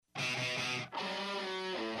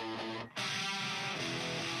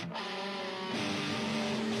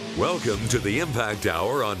Welcome to the Impact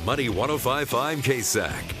Hour on Money 1055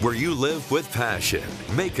 KSAC, where you live with passion,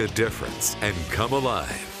 make a difference, and come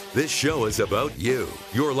alive. This show is about you,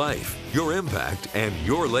 your life, your impact, and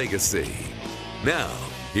your legacy. Now,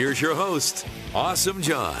 here's your host, Awesome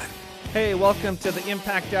John. Hey, welcome to the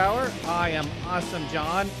Impact Hour. I am Awesome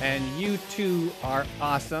John, and you too are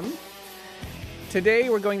awesome. Today,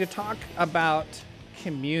 we're going to talk about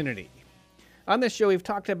community. On this show, we've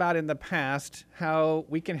talked about in the past how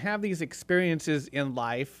we can have these experiences in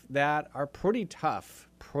life that are pretty tough,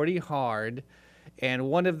 pretty hard, and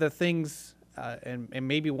one of the things, and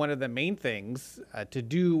maybe one of the main things to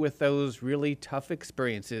do with those really tough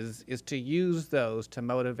experiences is to use those to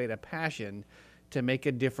motivate a passion to make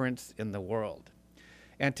a difference in the world.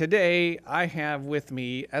 And today, I have with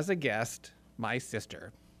me as a guest my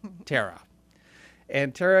sister, Tara.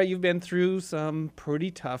 And Tara, you've been through some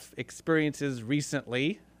pretty tough experiences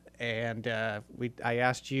recently, and I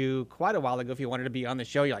asked you quite a while ago if you wanted to be on the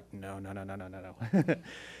show. You're like, no.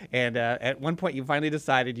 And at one point, you finally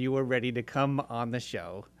decided you were ready to come on the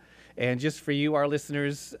show. And just for you, our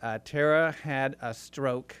listeners, Tara had a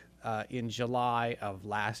stroke in July of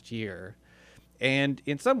last year. And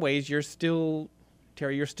in some ways,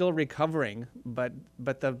 Tara, you're still recovering, but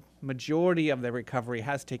the majority of the recovery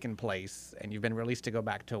has taken place, and you've been released to go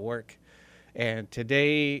back to work. And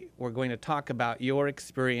today, we're going to talk about your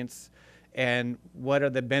experience and what are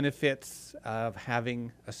the benefits of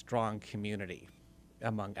having a strong community,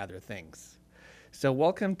 among other things. So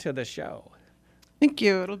welcome to the show. Thank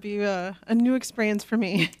you. It'll be a new experience for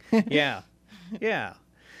me. Yeah.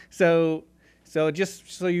 So just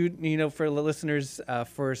so you know, for the listeners,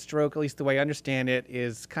 for stroke, at least the way I understand it,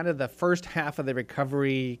 is kind of the first half of the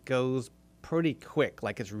recovery goes pretty quick,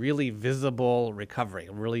 like it's really visible recovery,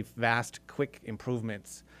 really fast, quick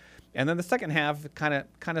improvements. And then the second half kind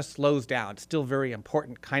of slows down. It's still very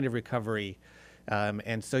important kind of recovery.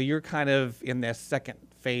 And so you're kind of in this second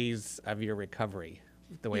phase of your recovery,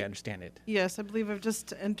 the way I understand it. Yes, I believe I've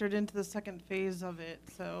just entered into the second phase of it.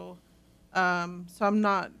 So I'm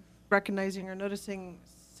not recognizing or noticing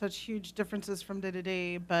such huge differences from day to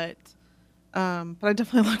day, but I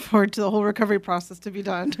definitely look forward to the whole recovery process to be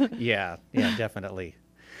done. Yeah, definitely.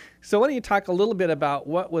 So why don't you talk a little bit about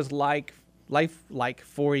what was life like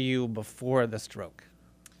for you before the stroke?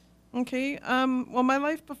 Okay. Well, my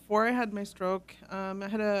life before I had my stroke, I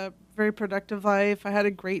had a very productive life. I had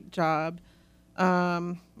a great job.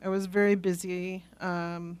 I was very busy.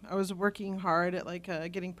 I was working hard at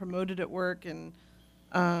getting promoted at work, and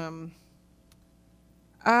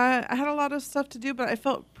I had a lot of stuff to do, but I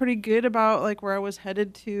felt pretty good about where I was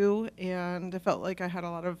headed to, and I felt like I had a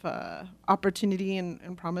lot of opportunity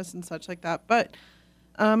and promise and such like that. But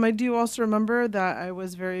I do also remember that I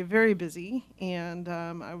was very, very busy, and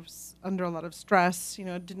I was under a lot of stress.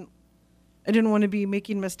 I didn't want to be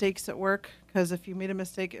making mistakes at work, because if you made a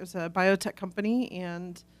mistake, it was a biotech company,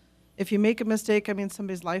 and if you make a mistake,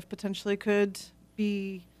 somebody's life potentially could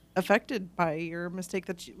be affected by your mistake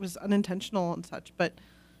that was unintentional and such. But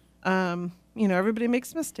everybody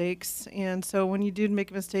makes mistakes, and so when you did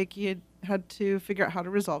make a mistake, you had to figure out how to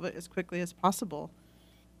resolve it as quickly as possible.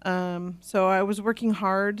 So I was working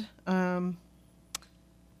hard, and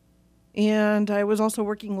I was also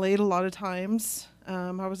working late a lot of times.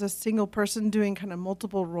 I was a single person doing kind of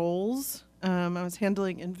multiple roles. I was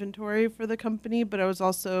handling inventory for the company, but I was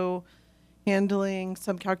also handling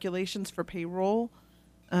some calculations for payroll.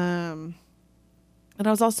 And I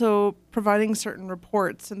was also providing certain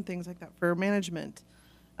reports and things like that for management.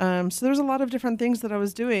 So there's a lot of different things that I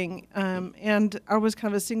was doing. And I was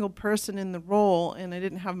kind of a single person in the role, and I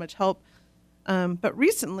didn't have much help. But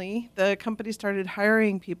recently, the company started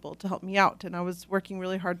hiring people to help me out, and I was working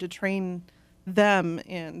really hard to train them.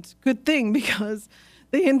 And good thing, because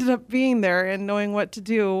they ended up being there and knowing what to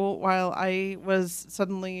do while I was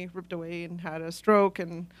suddenly ripped away and had a stroke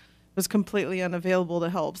and was completely unavailable to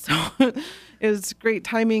help. So it was great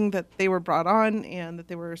timing that they were brought on, and that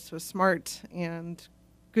they were so smart and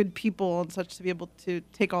good people and such to be able to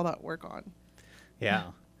take all that work on.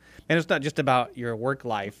 Yeah. And it's not just about your work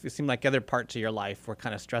life. It seemed like other parts of your life were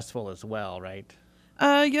kind of stressful as well, right?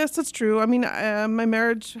 Yes, that's true. My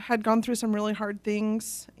marriage had gone through some really hard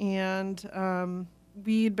things, and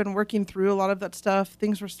we'd been working through a lot of that stuff.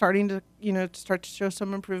 Things were starting to, start to show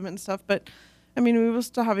some improvement and stuff, but we were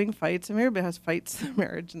still having fights. Everybody has fights in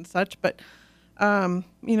marriage and such, but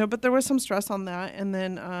but there was some stress on that. And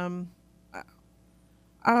then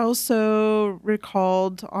I also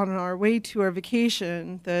recalled on our way to our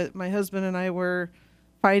vacation that my husband and I were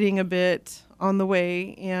fighting a bit on the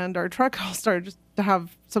way, and our truck all started to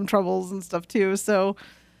have some troubles and stuff too. So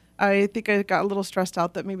I think I got a little stressed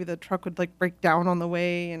out that maybe the truck would like break down on the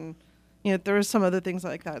way, and there was some other things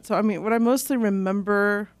like that. So I mean, what I mostly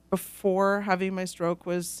remember before having my stroke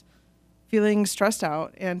was feeling stressed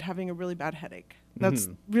out and having a really bad headache. That's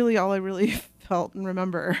really all I really felt and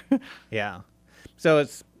remember. Yeah. So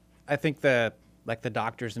I think the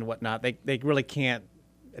doctors and whatnot, they really can't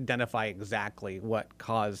identify exactly what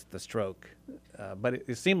caused the stroke. But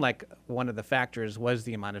it seemed like one of the factors was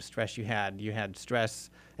the amount of stress you had. You had stress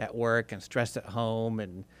at work and stress at home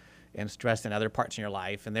and stress in other parts in your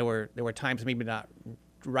life. And there were times, maybe not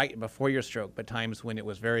right before your stroke, but times when it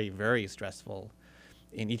was very, very stressful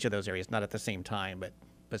in each of those areas, not at the same time,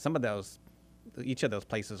 but some of those, each of those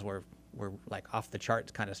places were like off the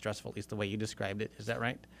charts kind of stressful, at least the way you described it. Is that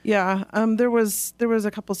right? Yeah. There was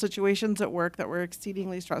a couple situations at work that were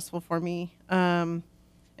exceedingly stressful for me. And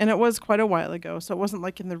it was quite a while ago, so it wasn't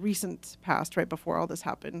like in the recent past, right before all this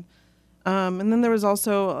happened. And then there was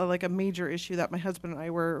also a major issue that my husband and I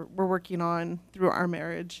were working on through our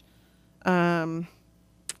marriage. And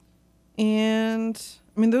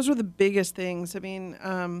I mean, those were the biggest things. I mean,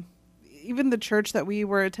 even the church that we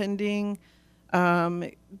were attending,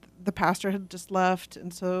 the pastor had just left,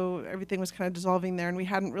 and so everything was kind of dissolving there, and we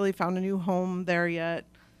hadn't really found a new home there yet.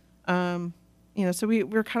 So we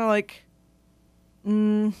were kind of like,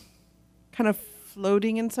 kind of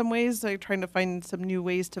floating in some ways, like trying to find some new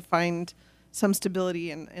ways to find some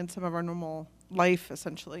stability in some of our normal life,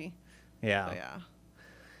 essentially. Yeah. So, yeah.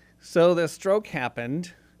 So the stroke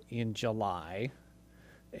happened in July,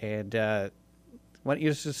 and why don't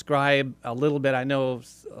you just describe a little bit? I know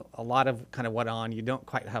a lot of kind of went on you don't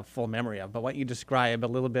quite have full memory of, but why don't you describe a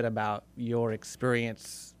little bit about your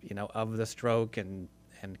experience, of the stroke and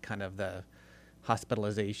kind of the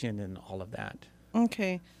hospitalization and all of that?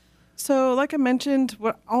 Okay. So like I mentioned,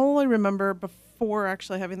 all I remember before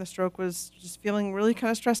actually having the stroke was just feeling really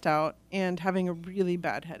kind of stressed out and having a really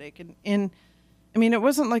bad headache. And I mean, it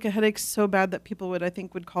wasn't like a headache so bad that people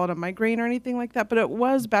would call it a migraine or anything like that, but it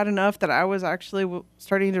was bad enough that I was actually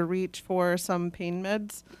starting to reach for some pain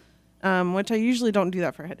meds, which I usually don't do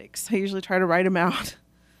that for headaches. I usually try to write them out.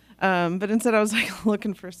 But instead I was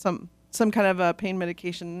looking for some kind of a pain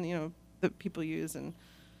medication, that people use. And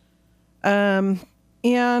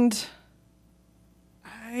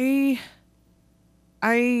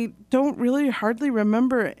I don't really hardly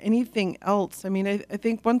remember anything else. I mean, I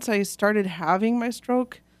think once I started having my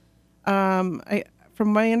stroke, from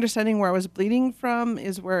my understanding, where I was bleeding from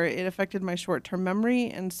is where it affected my short-term memory.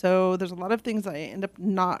 And so there's a lot of things I end up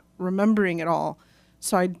not remembering at all.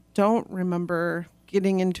 So I don't remember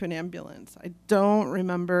getting into an ambulance. I don't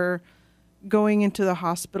remember going into the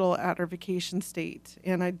hospital at our vacation state.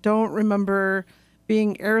 And I don't remember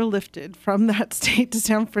being airlifted from that state to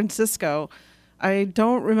San Francisco. I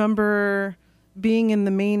don't remember being in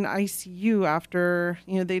the main ICU after,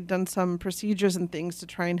 they'd done some procedures and things to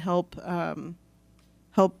try and help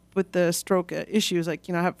with the stroke issues.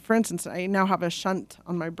 For instance, I now have a shunt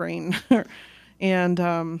on my brain and,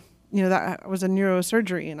 that was a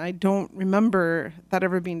neurosurgery, and I don't remember that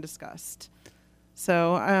ever being discussed.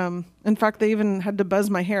 So, in fact, they even had to buzz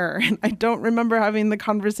my hair, and I don't remember having the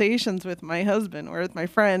conversations with my husband or with my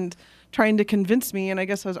friend trying to convince me, and I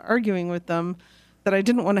guess I was arguing with them that I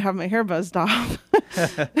didn't want to have my hair buzzed off.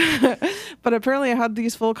 But apparently I had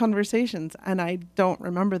these full conversations, and I don't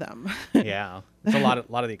remember them. Yeah, it's a lot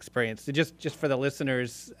of the experience. Just for the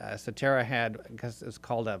listeners, so Tara had, I guess it's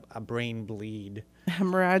called a brain bleed.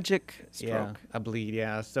 Hemorrhagic stroke. Yeah, a bleed,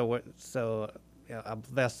 yeah. So a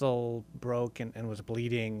vessel broke and was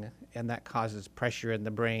bleeding, and that causes pressure in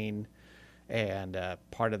the brain. And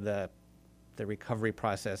part of the recovery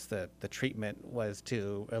process, the treatment was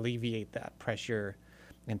to alleviate that pressure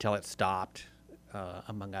until it stopped,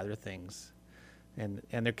 among other things. And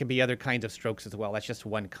there can be other kinds of strokes as well. That's just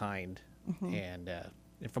one kind. Mm-hmm. And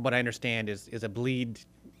from what I understand is a bleed,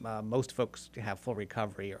 most folks have full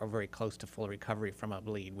recovery or very close to full recovery from a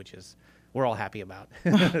bleed, which is we're all happy about.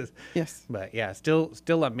 Yes. But yeah,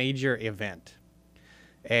 still a major event.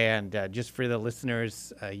 And just for the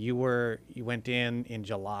listeners, you went in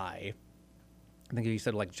July. I think you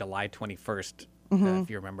said July 21st, if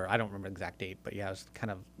you remember. I don't remember the exact date, but yeah, it was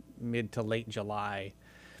kind of mid to late July.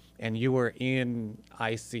 And you were in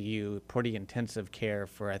ICU, pretty intensive care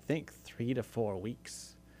for, I think, 3 to 4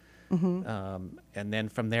 weeks. Mm-hmm. And then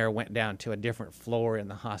from there went down to a different floor in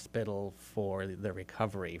the hospital for the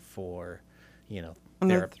recovery for,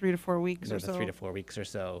 the 3 to 4 weeks or so. 3 to 4 weeks or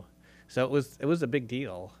so. So it was a big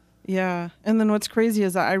deal. Yeah. And then what's crazy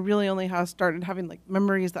is that I really only started having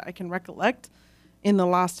memories that I can recollect in the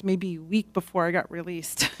last maybe week before I got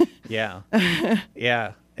released. Yeah.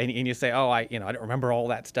 Yeah. and you say, oh, I don't remember all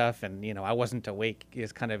that stuff, and I wasn't awake,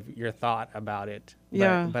 is kind of your thought about it.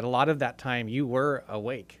 Yeah. But a lot of that time you were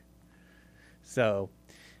awake. So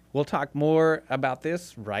we'll talk more about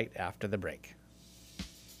this right after the break.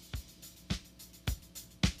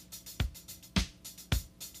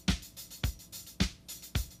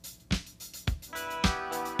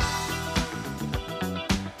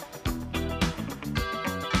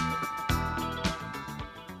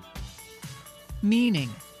 Meaning,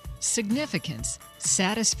 significance,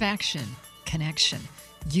 satisfaction, connection.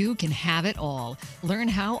 You can have it all. Learn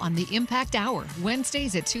how on the Impact Hour,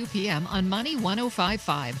 Wednesdays at 2 p.m. on Money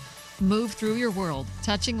 105.5. Move through your world,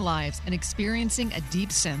 touching lives and experiencing a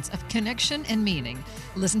deep sense of connection and meaning.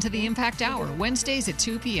 Listen to the Impact Hour, Wednesdays at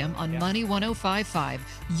 2 p.m. on Money 105.5.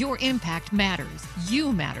 Your impact matters.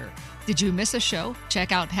 You matter. Did you miss a show?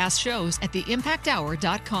 Check out past shows at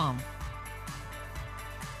theimpacthour.com.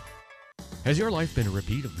 Has your life been a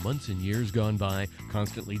repeat of months and years gone by,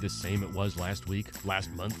 constantly the same it was last week, last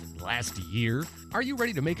month, and last year? Are you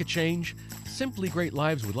ready to make a change? Simply Great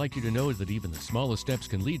Lives would like you to know that even the smallest steps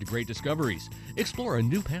can lead to great discoveries. Explore a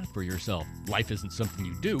new path for yourself. Life isn't something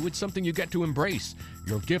you do, it's something you get to embrace.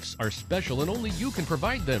 Your gifts are special and only you can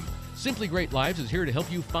provide them. Simply Great Lives is here to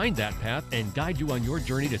help you find that path and guide you on your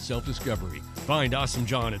journey to self-discovery. Find Awesome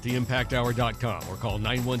John at theimpacthour.com or call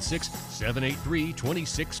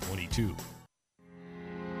 916-783-2622.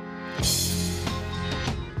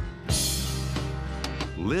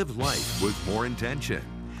 Live life with more intention.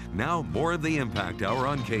 Now more of the Impact Hour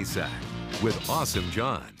on KSAC with Awesome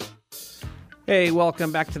John. Hey,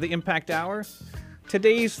 welcome back to the Impact Hour.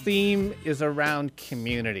 Today's theme is around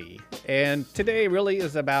community. And today really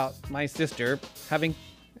is about my sister having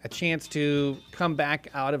a chance to come back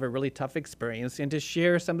out of a really tough experience and to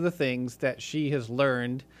share some of the things that she has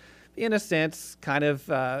learned, in a sense, kind of,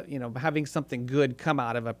 having something good come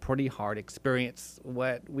out of a pretty hard experience,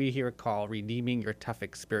 what we here call redeeming your tough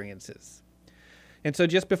experiences. And so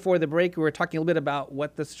just before the break, we were talking a little bit about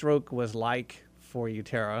what the stroke was like for you,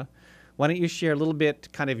 Tara. Why don't you share a little bit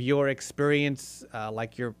kind of your experience,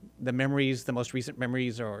 like the memories, the most recent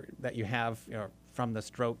memories or that you have from the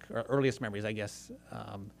stroke, or earliest memories, I guess.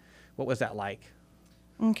 What was that like?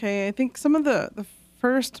 Okay, I think some of the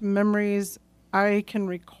first memories I can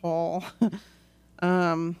recall,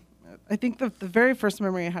 I think the very first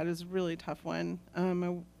memory I had is a really tough one.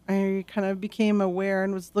 I kind of became aware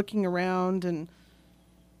and was looking around, and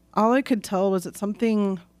all I could tell was that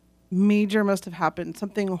something major must have happened,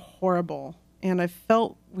 something horrible. And I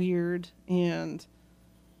felt weird, and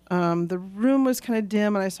the room was kind of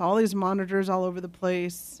dim, and I saw all these monitors all over the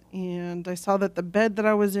place, and I saw that the bed that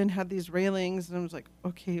I was in had these railings, and I was like,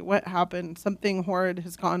 okay, what happened? Something horrid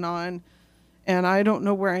has gone on, and I don't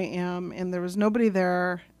know where I am, and there was nobody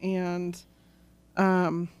there, and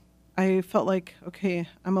I felt like, okay,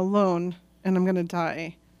 I'm alone, and I'm going to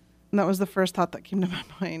die. And that was the first thought that came to my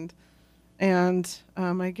mind. And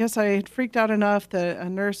I guess I had freaked out enough that a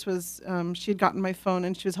nurse was, she had gotten my phone,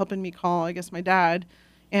 and she was helping me call, I guess, my dad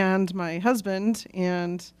and my husband.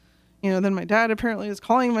 And, then my dad apparently was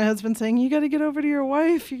calling my husband saying, you got to get over to your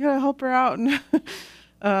wife. You got to help her out.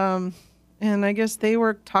 And I guess they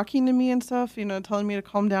were talking to me and stuff, telling me to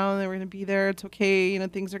calm down. They were going to be there. It's okay.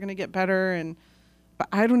 Things are going to get better. But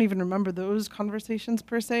I don't even remember those conversations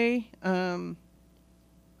per se. But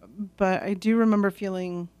I do remember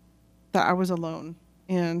feeling that I was alone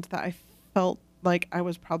and that I felt like I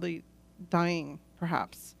was probably dying,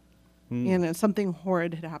 perhaps. And something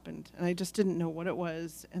horrid had happened. And I just didn't know what it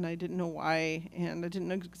was, and I didn't know why, and I didn't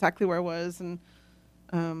know exactly where I was. And,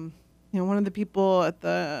 one of the people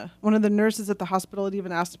one of the nurses at the hospital had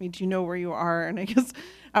even asked me, do you know where you are? And I guess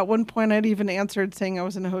at one point I'd even answered saying I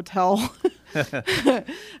was in a hotel. And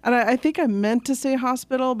I think I meant to say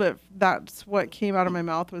hospital, but that's what came out of my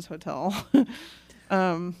mouth was hotel.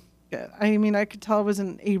 I could tell I was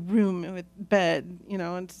in a room with bed,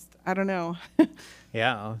 and just, I don't know.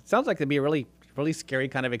 Yeah, sounds like it'd be a really, really scary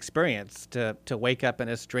kind of experience to wake up in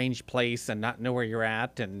a strange place and not know where you're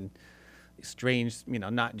at, and strange,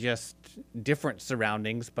 not just different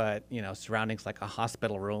surroundings, but, surroundings like a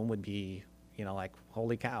hospital room would be, like,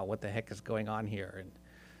 holy cow, what the heck is going on here?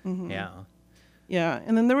 And yeah. Yeah,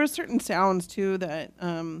 and then there were certain sounds too that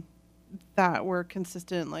that were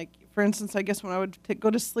consistent. Like, for instance, I guess when I would go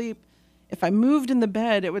to sleep, if I moved in the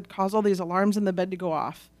bed, it would cause all these alarms in the bed to go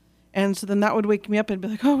off. And so then that would wake me up and be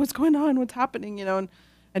like, oh, what's going on? What's happening? And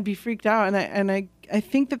I'd be freaked out. And I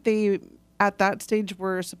think that they, at that stage,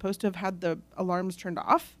 were supposed to have had the alarms turned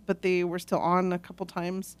off, but they were still on a couple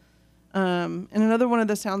times. And another one of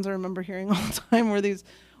the sounds I remember hearing all the time were these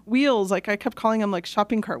wheels. Like I kept calling them like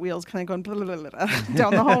shopping cart wheels, kind of going blah, blah, blah, blah,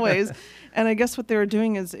 down the hallways. And I guess what they were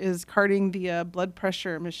doing is carting the blood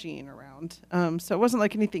pressure machine around. So it wasn't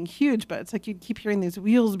like anything huge, but it's like you'd keep hearing these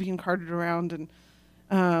wheels being carted around, and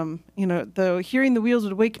hearing the wheels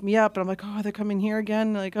would wake me up, and I'm like, oh, they're coming here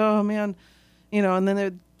again. Like, oh man, and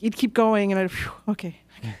then you'd keep going, and I'd, okay,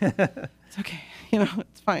 it's okay,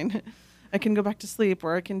 it's fine. I can go back to sleep,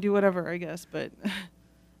 or I can do whatever, I guess. But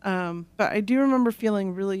I do remember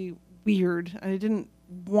feeling really weird. I didn't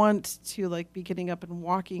want to like be getting up and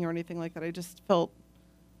walking or anything like that. I just felt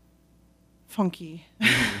funky,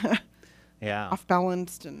 Yeah. off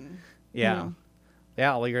balanced, and Yeah.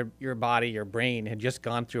 Yeah, well, your body, your brain had just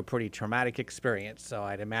gone through a pretty traumatic experience, so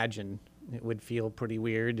I'd imagine it would feel pretty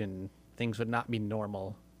weird and things would not be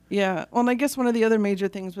normal. Yeah. Well, and I guess one of the other major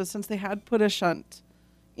things was, since they had put a shunt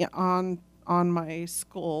on my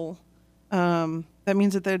skull, that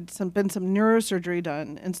means that there'd been some neurosurgery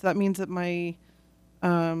done, and so that means that my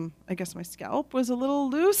I guess my scalp was a little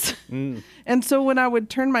loose. And so when I would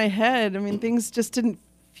turn my head, I mean, things just didn't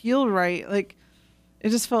feel right. Like, it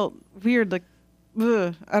just felt weird. Like,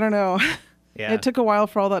 ugh, I don't know. Yeah. It took a while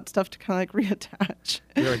for all that stuff to kind of like reattach.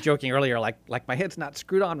 You were joking earlier, like my head's not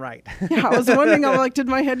screwed on right. Yeah, I was wondering, I'm like, did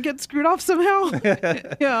my head get screwed off somehow?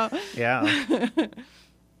 Yeah. Yeah.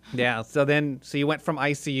 Yeah. So you went from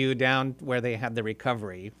ICU down where they had the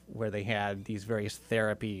recovery, where they had these various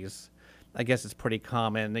therapies. I guess it's pretty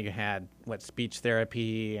common that you had speech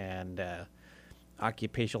therapy and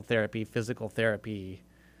occupational therapy, physical therapy,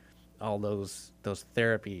 all those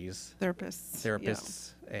therapies.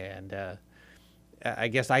 Therapists. Yeah. And I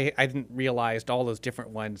guess I didn't realize all those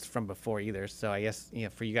different ones from before either. So I guess,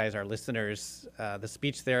 for you guys, our listeners, the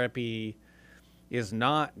speech therapy is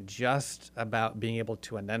not just about being able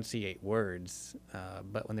to enunciate words,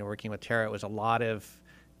 but when they were working with Tara, it was a lot of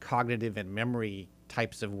cognitive and memory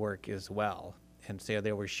types of work as well. And so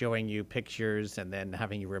they were showing you pictures and then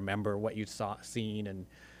having you remember what you seen and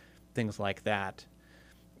things like that.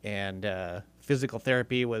 And physical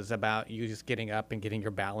therapy was about you just getting up and getting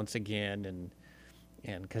your balance again, and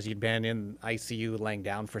because you'd been in ICU laying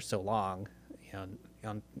down for so long,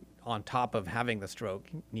 on top of having the stroke,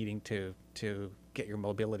 needing to get your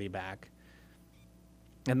mobility back.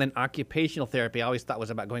 And then occupational therapy I always thought was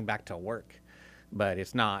about going back to work, but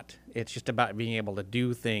it's not. It's just about being able to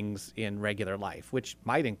do things in regular life, which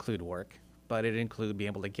might include work, but it include being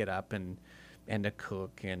able to get up and to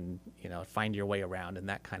cook and, find your way around and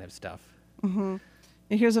that kind of stuff. Mm-hmm.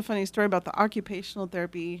 And here's a funny story about the occupational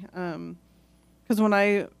therapy. Because when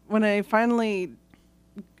I finally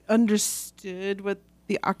understood what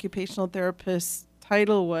the occupational therapist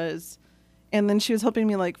title was, and then she was helping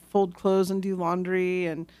me like fold clothes and do laundry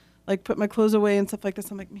and like put my clothes away and stuff like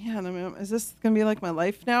this, I'm like, man, is this gonna be like my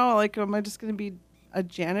life now? Like, am I just gonna be a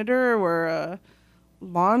janitor or a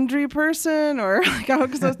laundry person, or like,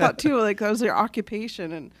 because I thought too, like, that was your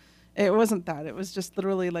occupation, and it wasn't that. It was just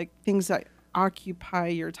literally like things that occupy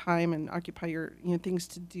your time and occupy your things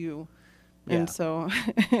to do. Yeah. And so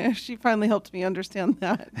she finally helped me understand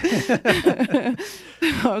that.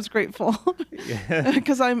 I was grateful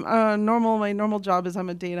because my normal job is I'm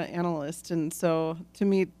a data analyst. And so to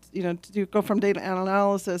me, to go from data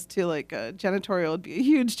analysis to like janitorial would be a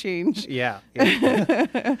huge change. Yeah.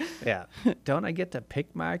 Yeah. Don't I get to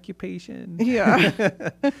pick my occupation? Yeah.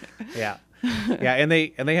 Yeah. Yeah. And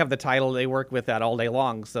they have the title, they work with that all day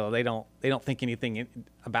long. So they don't think anything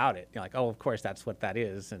about it. You're like, oh, of course that's what that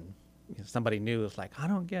is. And somebody new is like, I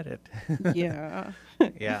don't get it. Yeah.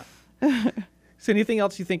 Yeah. So anything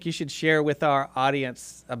else you think you should share with our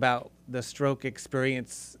audience about the stroke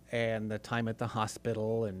experience and the time at the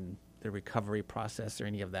hospital and the recovery process or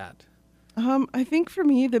any of that? I think for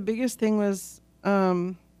me, the biggest thing was,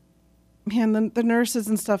 the nurses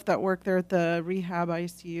and stuff that work there at the rehab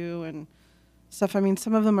ICU and stuff. I mean,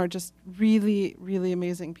 some of them are just really, really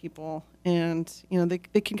amazing people. And, they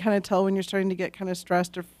can kind of tell when you're starting to get kind of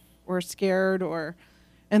stressed or scared,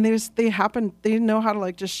 and they know how to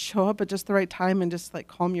like just show up at just the right time and just like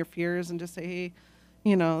calm your fears and just say, hey,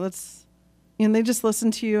 they just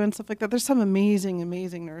listen to you and stuff like that. There's some amazing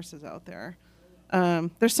nurses out there.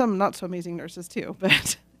 There's some not so amazing nurses too,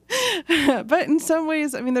 but in some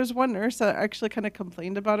ways, I mean, there's one nurse that I actually kind of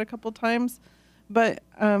complained about a couple times, but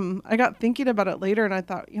I got thinking about it later, and I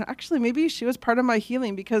thought, actually maybe she was part of my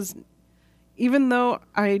healing, because even though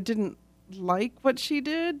I didn't like what she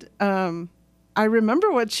did, I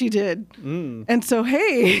remember what she did. And so,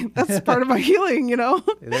 hey, that's part of my healing,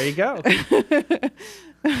 There you go.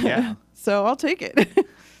 Yeah. So I'll take it.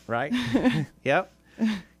 Right. Yep.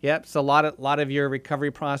 So a lot of your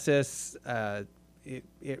recovery process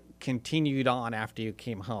it continued on after you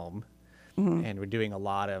came home, and we're doing a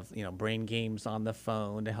lot of brain games on the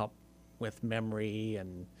phone to help with memory,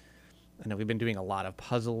 and I know we've been doing a lot of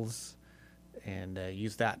puzzles, and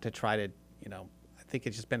use that to try to I think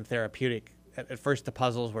it's just been therapeutic. At first, the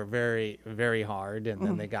puzzles were very, very hard, and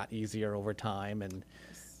then they got easier over time. And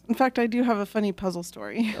in fact, I do have a funny puzzle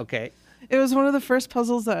story. Okay. It was one of the first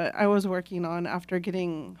puzzles that I was working on after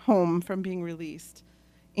getting home from being released.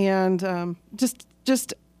 And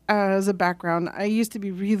just as a background, I used to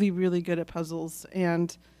be really, really good at puzzles.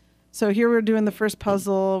 And so here we're doing the first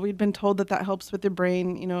puzzle. We'd been told that helps with the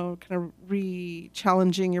brain, kind of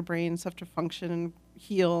re-challenging your brain stuff to function and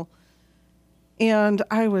heal. And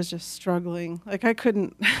I was just struggling. Like, I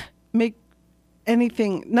couldn't make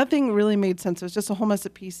anything. Nothing really made sense. It was just a whole mess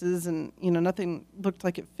of pieces, and, nothing looked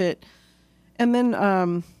like it fit. And then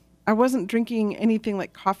I wasn't drinking anything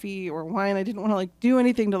like coffee or wine. I didn't want to, do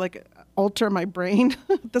anything to, alter my brain.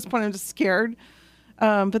 At this point, I'm just scared.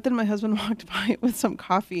 But then my husband walked by with some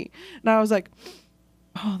coffee, and I was like,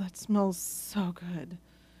 oh, that smells so good.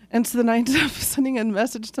 And so then I ended up sending a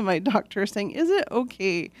message to my doctor saying, is it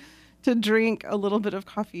okay to drink a little bit of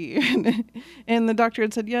coffee? And the doctor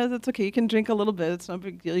had said, yeah, that's okay. You can drink a little bit. It's no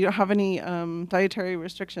big deal. You don't have any dietary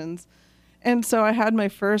restrictions. And so I had my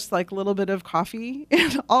first little bit of coffee,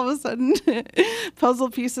 and all of a sudden puzzle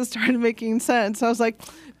pieces started making sense. I was like,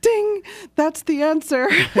 ding, that's the answer.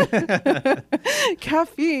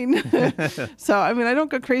 Caffeine. So, I mean, I don't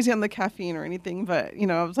go crazy on the caffeine or anything, but,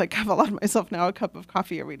 I was like, I've allowed myself now a cup of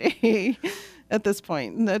coffee every day at this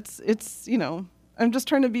point. And it's I'm just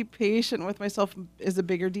trying to be patient with myself is a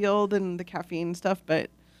bigger deal than the caffeine stuff. But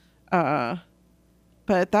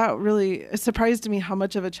that really surprised me how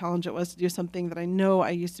much of a challenge it was to do something that I know I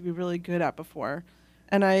used to be really good at before.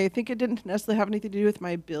 And I think it didn't necessarily have anything to do with my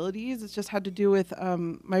abilities. It just had to do with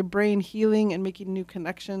my brain healing and making new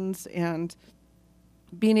connections and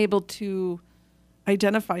being able to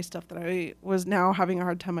identify stuff that I was now having a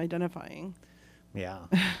hard time identifying. Yeah.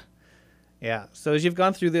 Yeah. So as you've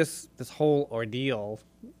gone through this whole ordeal,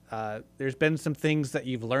 there's been some things that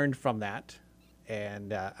you've learned from that.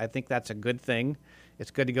 And I think that's a good thing. It's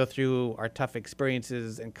good to go through our tough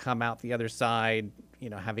experiences and come out the other side,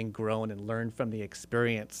 having grown and learned from the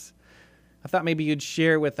experience. I thought maybe you'd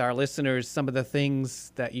share with our listeners some of the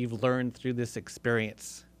things that you've learned through this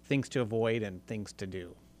experience, things to avoid and things to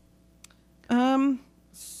do.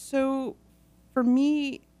 So for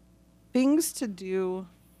me, things to do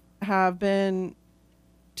have been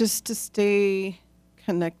just to stay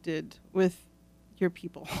connected with your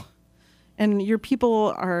people. And your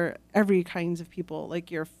people are every kinds of people, like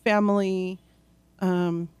your family,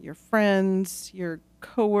 your friends, your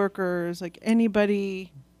coworkers, like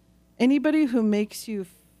anybody who makes you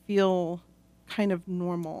feel kind of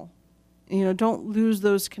normal. Don't lose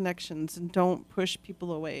those connections and don't push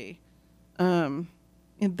people away. And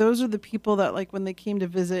those are the people that, when they came to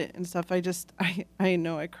visit and stuff, I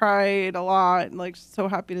know I cried a lot and so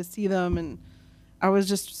happy to see them. And I was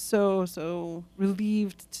just so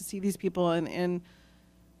relieved to see these people. And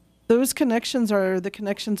those connections are the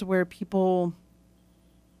connections where people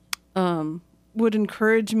would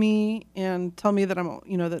encourage me and tell me that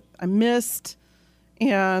that I'm missed,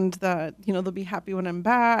 and that, they'll be happy when I'm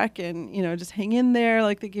back, and, just hang in there.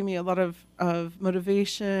 They gave me a lot of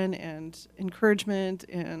motivation and encouragement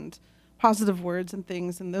and positive words and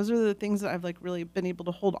things. And those are the things that I've really been able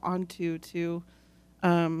to hold on to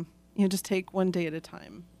just take one day at a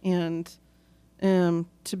time, and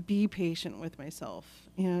to be patient with myself,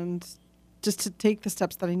 and just to take the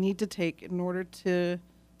steps that I need to take in order to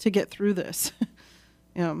get through this.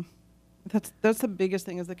 That's the biggest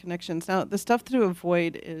thing, is the connections. Now, the stuff to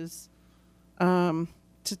avoid is to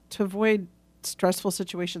avoid stressful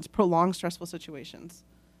situations, prolonged stressful situations.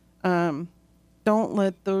 Don't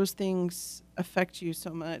let those things affect you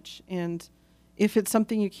so much. And if it's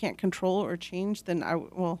something you can't control or change, then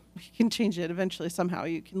you can change it eventually somehow.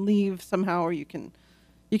 You can leave somehow, or you can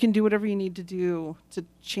do whatever you need to do to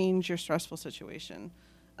change your stressful situation,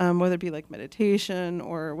 whether it be meditation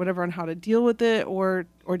or whatever on how to deal with it, or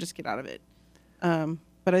just get out of it.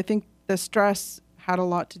 But I think the stress had a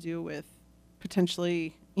lot to do with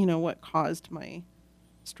potentially, what caused my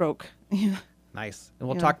stroke. Nice. And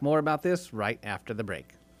we'll talk more about this right after the break.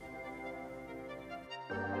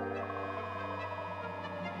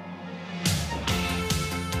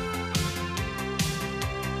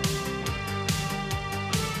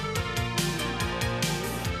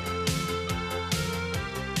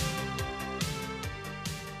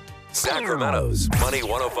 Sacramento's Money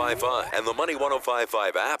 105.5 and the Money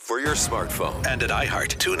 105.5 app for your smartphone. And at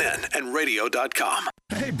iHeart, TuneIn, and Radio.com.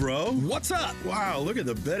 Hey, bro. What's up? Wow, look at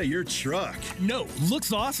the bed of your truck. No,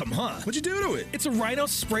 looks awesome, huh? What'd you do to it? It's a Rhino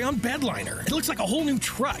spray-on bed liner. It looks like a whole new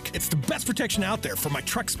truck. It's the best protection out there for my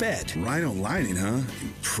truck's bed. Rhino lining, huh?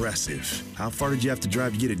 Impressive. How far did you have to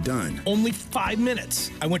drive to get it done? Only 5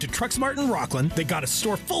 minutes. I went to TruckSmart in Rockland. They got a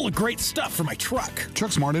store full of great stuff for my truck.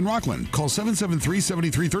 TruckSmart in Rockland. Call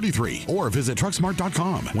 773-7333 or visit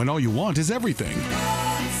TruckSmart.com when all you want is everything.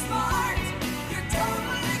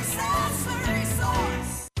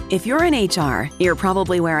 If you're in HR, you're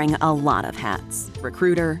probably wearing a lot of hats.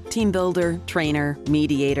 Recruiter, team builder, trainer,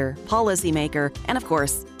 mediator, policymaker, and of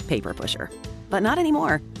course, paper pusher. But not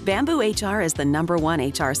anymore. Bamboo HR is the #1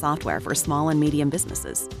 HR software for small and medium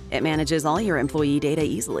businesses. It manages all your employee data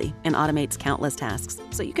easily and automates countless tasks,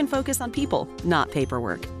 so you can focus on people, not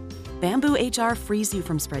paperwork. Bamboo HR frees you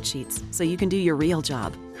from spreadsheets, so you can do your real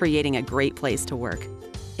job, creating a great place to work.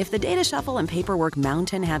 If the data shuffle and paperwork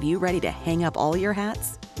mountain have you ready to hang up all your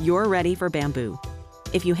hats, you're ready for Bamboo.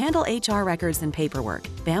 If you handle HR records and paperwork,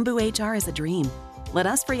 Bamboo HR is a dream. Let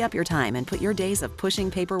us free up your time and put your days of pushing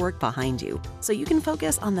paperwork behind you, so you can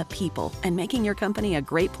focus on the people and making your company a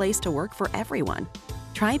great place to work for everyone.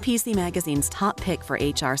 Try PC Magazine's top pick for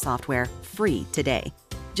HR software free today.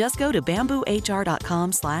 Just go to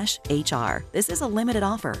bamboohr.com/HR. This is a limited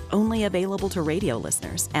offer, only available to radio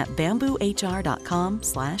listeners at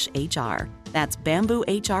bamboohr.com/HR. That's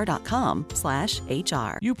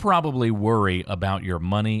bamboohr.com/HR. You probably worry about your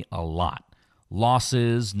money a lot.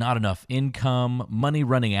 Losses, not enough income, money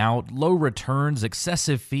running out, low returns,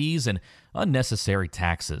 excessive fees, and unnecessary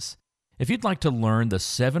taxes. If you'd like to learn the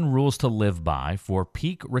 7 rules to live by for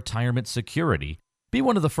peak retirement security, be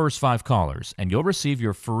one of the first 5 callers, and you'll receive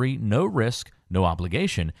your free, no-risk,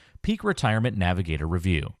 no-obligation Peak Retirement Navigator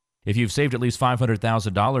review. If you've saved at least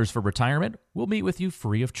 $500,000 for retirement, we'll meet with you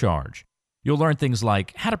free of charge. You'll learn things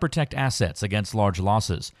like how to protect assets against large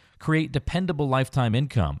losses, create dependable lifetime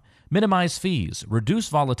income, minimize fees, reduce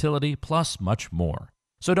volatility, plus much more.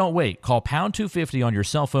 So don't wait. Call pound 250 on your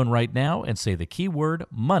cell phone right now and say the keyword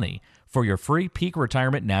money for your free Peak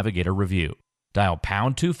Retirement Navigator review. Dial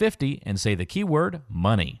pound 250 and say the keyword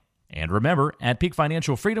money. And remember, at Peak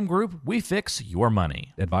Financial Freedom Group, we fix your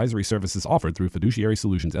money. Advisory services offered through Fiduciary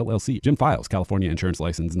Solutions, LLC. Jim Files, California Insurance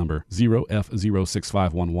License Number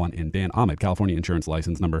 0F06511, and Dan Ahmed, California Insurance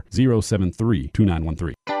License Number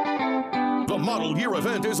 0732913. The model year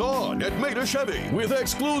event is on at Maida Chevy with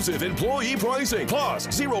exclusive employee pricing, plus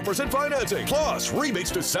 0% financing, plus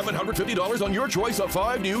rebates to $750 on your choice of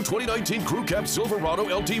 5 new 2019 Crew Cab Silverado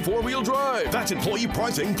LT 4-wheel drive. That's employee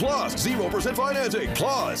pricing plus 0% financing,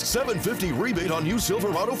 plus $750 rebate on new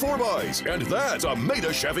Silverado 4xs. And that's a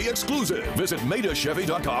Maida Chevy exclusive. Visit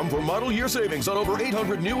MaidaChevy.com for model year savings on over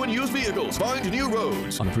 800 new and used vehicles. Find new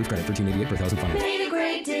roads. On approved credit, $1,388 per thousand financed. Made a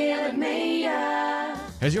great deal at Maida.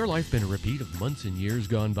 Has your life been a repeat of months and years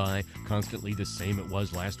gone by, constantly the same it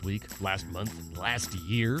was last week, last month, and last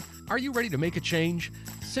year? Are you ready to make a change?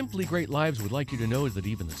 Simply Great Lives would like you to know that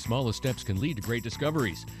even the smallest steps can lead to great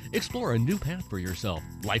discoveries. Explore a new path for yourself.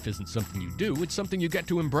 Life isn't something you do, it's something you get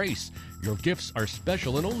to embrace. Your gifts are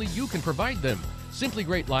special and only you can provide them. Simply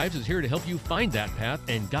Great Lives is here to help you find that path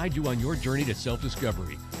and guide you on your journey to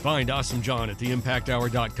self-discovery. Find Awesome John at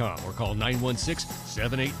theimpacthour.com or call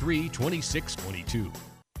 916-783-2622.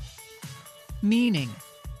 Meaning,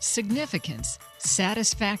 significance,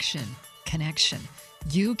 satisfaction, connection.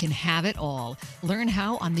 You can have it all. Learn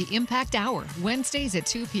how on the Impact Hour, Wednesdays at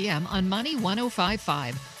 2 p.m. on Money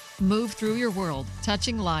 105.5. Move through your world,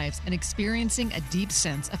 touching lives and experiencing a deep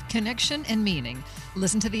sense of connection and meaning.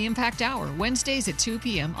 Listen to the Impact Hour, Wednesdays at 2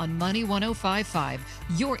 p.m. on Money 105.5.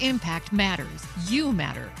 Your impact matters. You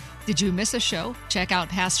matter. Did you miss a show? Check out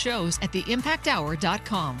past shows at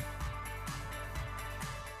theimpacthour.com.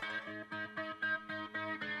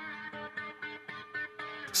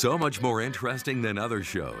 So much more interesting than other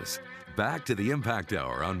shows. Back to the Impact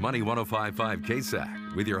Hour on Money 105.5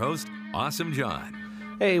 KSAC with your host, Awesome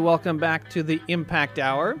John. Hey, welcome back to the Impact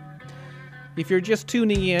Hour. If you're just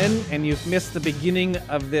tuning in and you've missed the beginning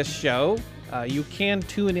of this show, you can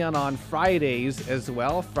tune in on Fridays as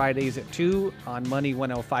well. Fridays at 2 on Money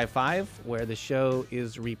 105.5, where the show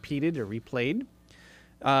is repeated or replayed.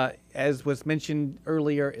 As was mentioned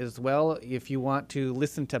earlier as well, if you want to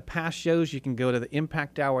listen to past shows, you can go to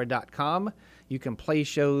theimpacthour.com. You can play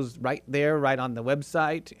shows right there, right on the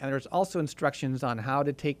website. And there's also instructions on how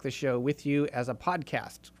to take the show with you as a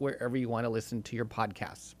podcast, wherever you want to listen to your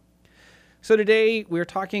podcasts. So today we're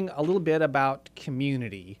talking a little bit about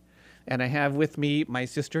community. And I have with me my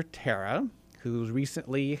sister Tara, who's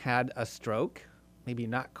recently had a stroke. Maybe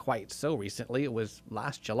not quite so recently. It was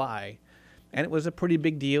last July. and it was a pretty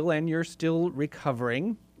big deal, and you're still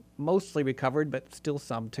recovering, mostly recovered, but still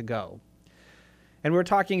some to go. And we're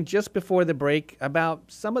talking just before the break about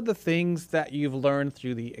some of the things that you've learned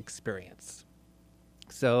through the experience.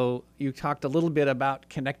 So you talked a little bit about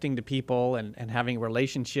connecting to people and having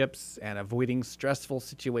relationships and avoiding stressful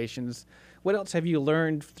situations. What else have you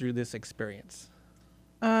learned through this experience?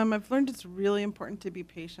 I've learned it's really important to be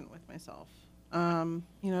patient with myself.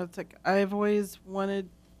 It's like I've always wanted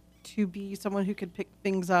to be someone who could pick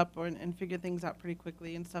things up and figure things out pretty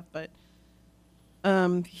quickly and stuff, but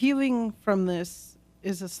healing from this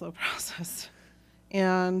is a slow process.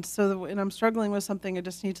 And so when I'm struggling with something, I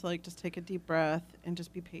just need to just take a deep breath and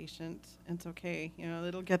just be patient. And it's okay.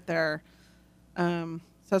 It'll get there. So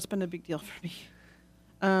that's been a big deal for me.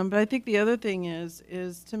 But I think the other thing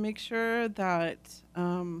is to make sure that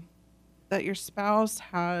that your spouse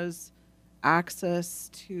has access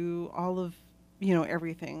to all of,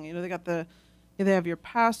 everything. They have your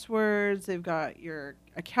passwords, they've got your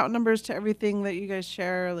account numbers to everything that you guys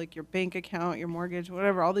share, like your bank account, your mortgage,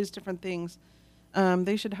 whatever, all these different things.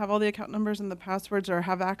 They should have all the account numbers and the passwords, or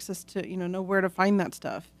have access to, know where to find that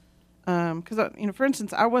stuff. Because, for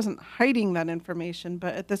instance, I wasn't hiding that information,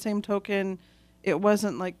 but at the same token, it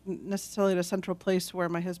wasn't necessarily at a central place where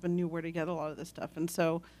my husband knew where to get a lot of this stuff. And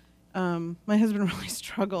so my husband really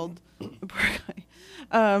struggled, poor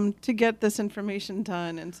guy, to get this information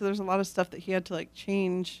done. And so there's a lot of stuff that he had to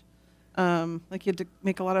change. He had to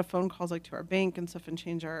make a lot of phone calls to our bank and stuff and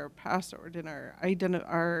change our password and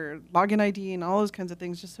our login ID and all those kinds of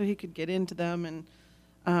things just so he could get into them.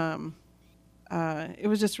 And it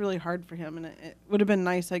was just really hard for him. And it would have been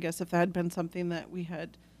nice, I guess, if that had been something that we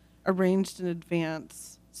had arranged in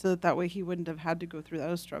advance so that way he wouldn't have had to go through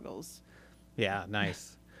those struggles. Yeah,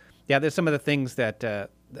 nice. Yeah, there's some of the things that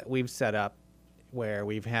we've set up where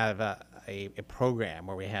we've had a program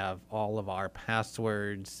where we have all of our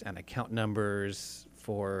passwords and account numbers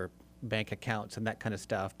for bank accounts and that kind of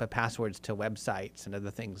stuff, but passwords to websites and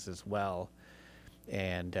other things as well.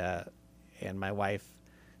 And my wife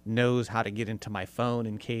knows how to get into my phone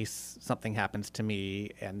in case something happens to me,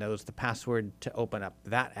 and knows the password to open up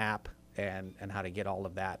that app and how to get all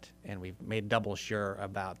of that. And we've made double sure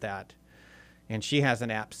about that. And she has an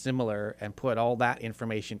app similar and put all that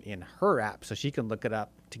information in her app so she can look it up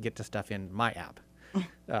to get to stuff in my app.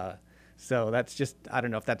 So that's just, I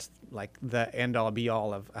don't know if that's the end all be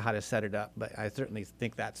all of how to set it up, but I certainly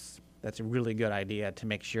think that's a really good idea to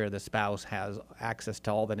make sure the spouse has access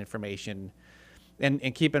to all that information.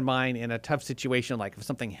 And keep in mind, in a tough situation, like if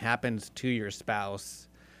something happens to your spouse,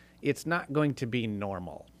 it's not going to be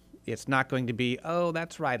normal. It's not going to be, oh,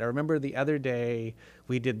 that's right, I remember the other day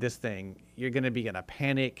we did this thing. You're going to be in a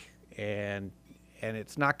panic, and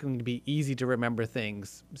it's not going to be easy to remember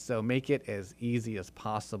things. So make it as easy as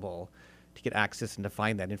possible to get access and to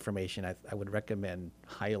find that information. I would recommend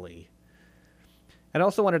highly. And I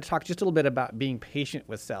also wanted to talk just a little bit about being patient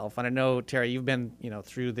with self. And I know, Terry, you've been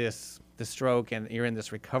through the stroke, and you're in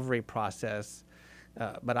this recovery process.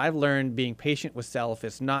 But I've learned being patient with self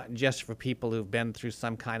is not just for people who've been through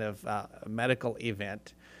some kind of medical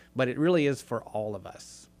event, but it really is for all of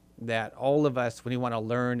us. That all of us, when we want to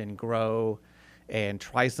learn and grow and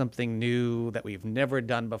try something new that we've never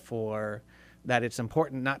done before, that it's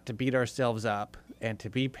important not to beat ourselves up and to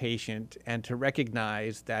be patient and to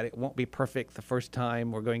recognize that it won't be perfect the first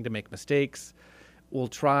time. We're going to make mistakes. We'll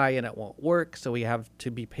try and it won't work, so we have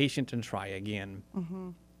to be patient and try again. Mm-hmm.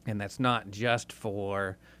 And that's not just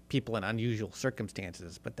for people in unusual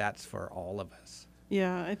circumstances, but that's for all of us.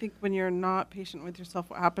 Yeah, I think when you're not patient with yourself,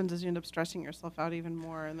 what happens is you end up stressing yourself out even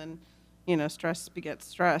more, and then, stress begets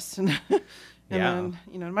stress. And then,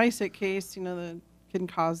 in my sick case, that can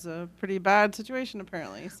cause a pretty bad situation,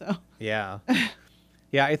 apparently. So. Yeah.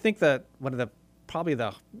 Yeah, I think that one of the probably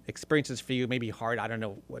the experiences for you may be hard. I don't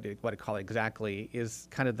know what to call it exactly, is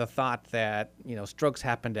kind of the thought that, strokes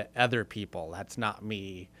happen to other people. That's not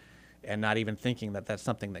me. And not even thinking that that's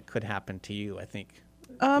something that could happen to you, I think.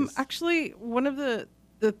 Actually, one of the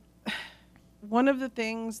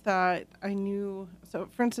things that I knew, so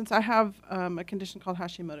for instance, I have a condition called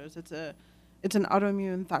Hashimoto's. It's an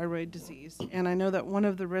autoimmune thyroid disease. And I know that one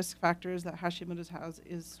of the risk factors that Hashimoto's has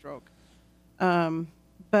is stroke.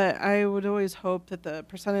 But I would always hope that the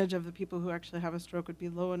percentage of the people who actually have a stroke would be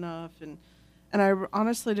low enough. And I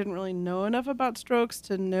honestly didn't really know enough about strokes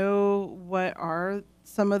to know what are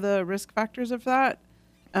some of the risk factors of that.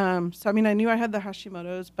 So, I knew I had the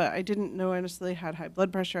Hashimoto's, but I didn't know I necessarily had high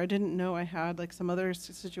blood pressure. I didn't know I had some other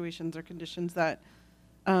situations or conditions that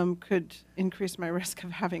could increase my risk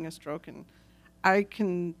of having a stroke. And I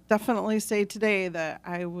can definitely say today that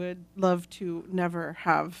I would love to never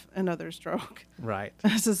have another stroke. Right.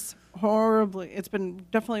 This is it's been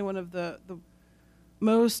definitely one of the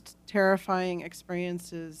most terrifying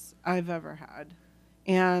experiences I've ever had.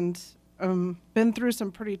 And been through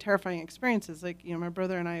some pretty terrifying experiences. Like, my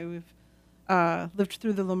brother and I, we've lived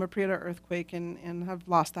through the Loma Prieta earthquake and have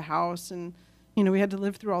lost the house. And, we had to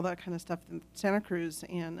live through all that kind of stuff in Santa Cruz.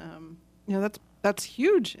 And, that's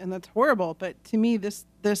huge and that's horrible. But to me, this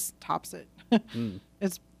tops it.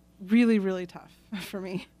 It's really, really tough for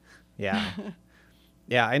me. Yeah.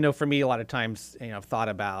 Yeah, I know for me, a lot of times, I've thought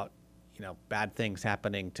about, bad things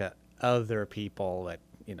happening to other people that,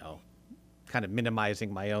 kind of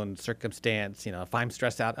minimizing my own circumstance. If I'm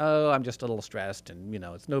stressed out, I'm just a little stressed and,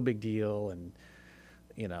 it's no big deal. And,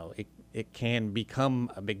 it can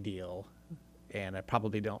become a big deal. And I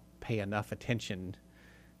probably don't pay enough attention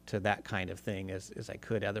to that kind of thing as I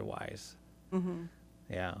could otherwise. Mm-hmm.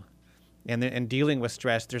 Yeah. And dealing with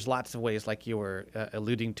stress, there's lots of ways, like you were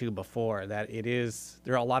alluding to before, that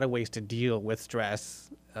there are a lot of ways to deal with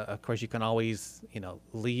stress. Of course, you can always,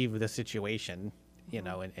 leave the situation,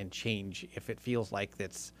 and change if it feels like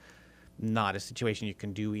that's not a situation you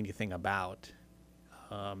can do anything about.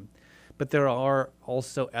 But there are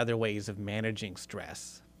also other ways of managing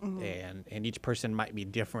stress, and each person might be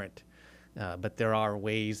different. But there are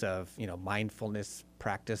ways of, mindfulness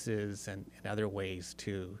practices and other ways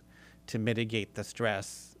to mitigate the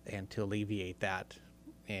stress and to alleviate that.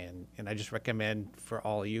 And I just recommend for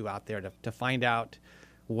all of you out there to find out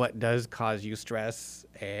what does cause you stress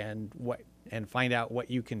and find out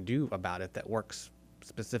what you can do about it that works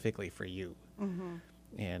specifically for you. Mm-hmm.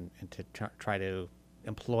 And to try to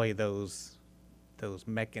employ those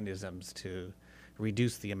mechanisms to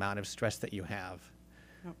reduce the amount of stress that you have.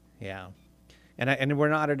 Yep. Yeah. And we're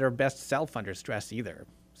not at our best self under stress either.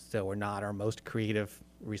 So we're not our most creative,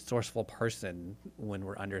 resourceful person when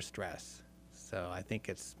we're under stress. So I think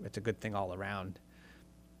it's a good thing all around.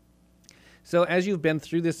 So as you've been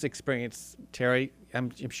through this experience, Terry,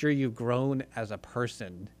 I'm sure you've grown as a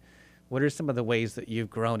person. What are some of the ways that you've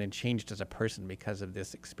grown and changed as a person because of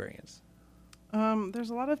this experience? There's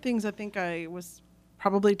a lot of things I think I was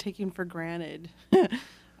probably taking for granted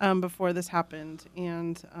before this happened.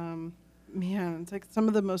 And man, it's like some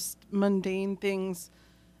of the most mundane things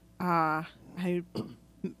I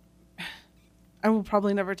will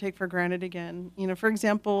probably never take for granted again. For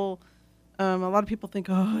example, a lot of people think,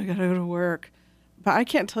 I gotta go to work. But I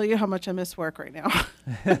can't tell you how much I miss work right now.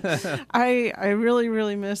 I really,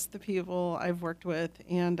 really miss the people I've worked with,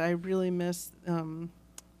 and I really miss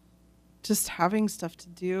just having stuff to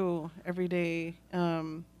do every day.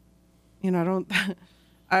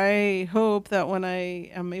 I hope that when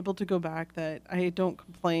I am able to go back that I don't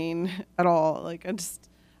complain at all. Like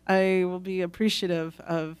I will be appreciative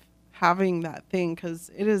of having that thing,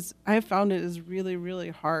 because I have found it is really, really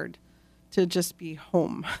hard to just be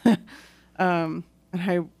home. And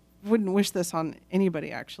I wouldn't wish this on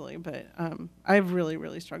anybody actually, but I've really,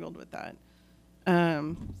 really struggled with that.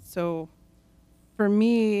 So for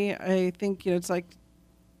me, I think it's like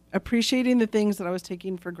appreciating the things that I was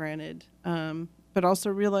taking for granted, but also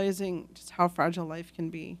realizing just how fragile life can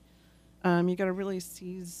be. You got to really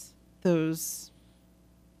seize those.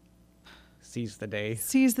 Seize the day.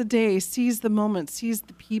 Seize the day, seize the moment, seize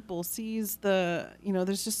the people, seize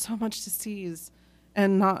there's just so much to seize,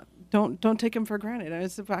 and don't take them for granted.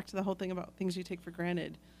 It's back to the whole thing about things you take for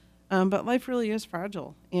granted. But life really is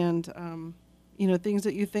fragile, and things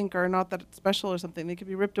that you think are not that special or something, they could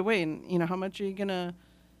be ripped away, and how much are you gonna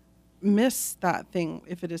miss that thing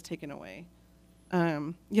if it is taken away?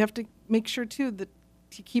 You have to make sure too that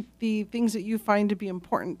to keep the things that you find to be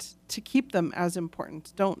important, to keep them as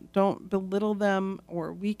important. Don't belittle them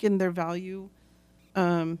or weaken their value.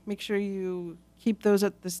 Make sure you keep those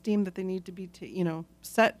at the esteem that they need to be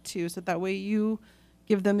set to, so that way you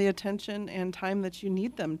give them the attention and time that you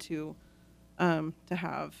need them to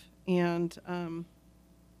have, and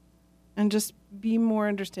just be more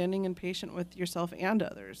understanding and patient with yourself and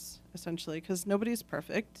others, essentially, because nobody's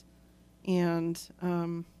perfect, and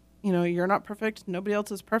you're not perfect. Nobody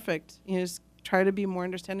else is perfect. Just try to be more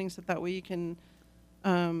understanding, so that way you can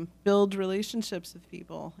build relationships with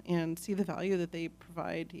people and see the value that they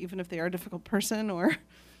provide, even if they are a difficult person, or,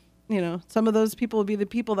 some of those people will be the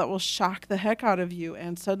people that will shock the heck out of you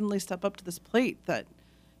and suddenly step up to this plate that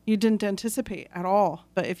you didn't anticipate at all.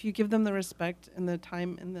 But if you give them the respect and the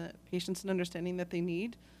time and the patience and understanding that they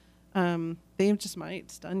need, they just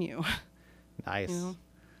might stun you. Nice.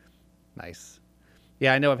 Nice.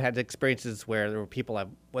 Yeah, I know I've had experiences where there were people I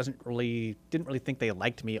didn't really think they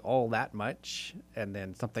liked me all that much, and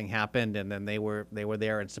then something happened, and then they were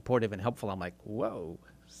there and supportive and helpful. I'm like, whoa.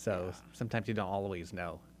 So sometimes you don't always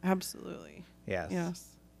know. Absolutely. Yes.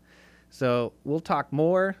 Yes. So we'll talk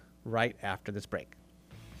more right after this break.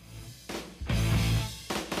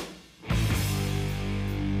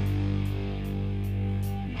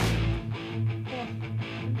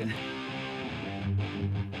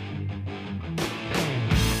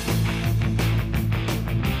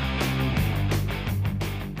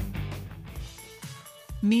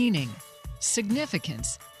 Meaning,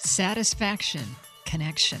 significance, satisfaction,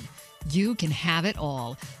 connection. You can have it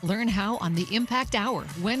all. Learn how on the Impact Hour,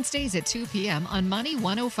 Wednesdays at 2 p.m. on Money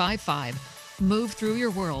 105.5. Move through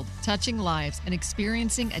your world, touching lives and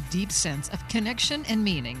experiencing a deep sense of connection and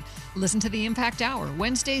meaning. Listen to the Impact Hour,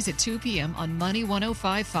 Wednesdays at 2 p.m. on Money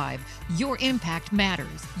 105.5. Your impact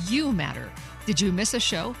matters. You matter. Did you miss a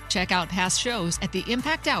show? Check out past shows at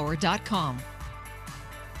theimpacthour.com.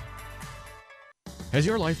 Has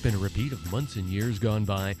your life been a repeat of months and years gone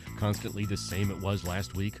by, constantly the same it was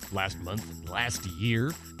last week, last month, and last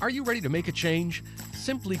year? Are you ready to make a change?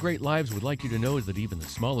 Simply Great Lives would like you to know that even the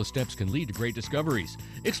smallest steps can lead to great discoveries.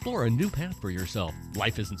 Explore a new path for yourself.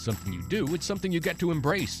 Life isn't something you do, it's something you get to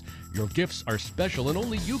embrace. Your gifts are special and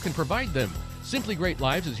only you can provide them. Simply Great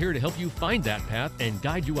Lives is here to help you find that path and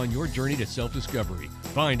guide you on your journey to self-discovery.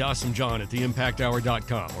 Find Awesome John at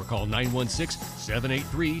theimpacthour.com or call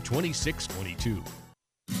 916-783-2622.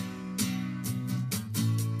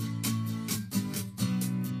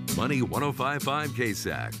 Money 105.5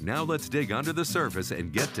 KSAC. Now let's dig under the surface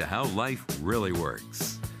and get to how life really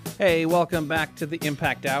works. Hey, welcome back to the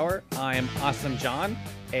Impact Hour. I am Awesome John,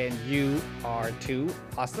 and you are too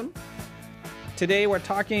awesome. Today we're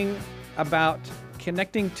talking about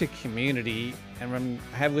connecting to community, and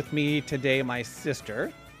I have with me today my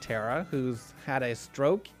sister, Tara, who's had a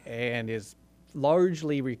stroke and is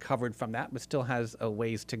largely recovered from that, but still has a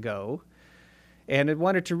ways to go. And I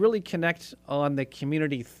wanted to really connect on the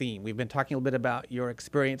community theme. We've been talking a little bit about your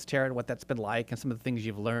experience, Tara, and what that's been like and some of the things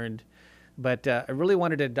you've learned. But I really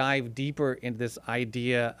wanted to dive deeper into this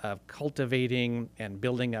idea of cultivating and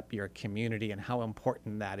building up your community and how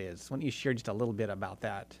important that is. Why don't you share just a little bit about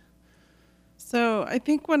that? So I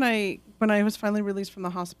think when I was finally released from the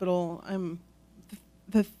hospital,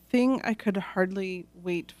 the thing I could hardly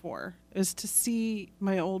wait for is to see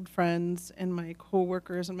my old friends and my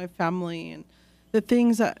coworkers and my family and the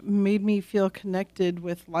things that made me feel connected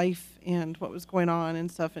with life and what was going on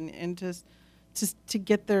and stuff, and just to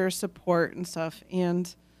get their support and stuff.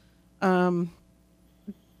 And there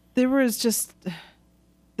was just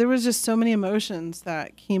so many emotions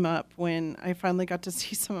that came up when I finally got to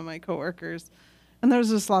see some of my coworkers, and there was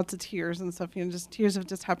just lots of tears and stuff, just tears of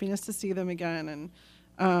just happiness to see them again,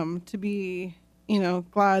 and to be,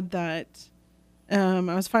 glad that I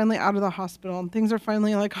was finally out of the hospital and things are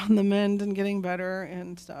finally like on the mend and getting better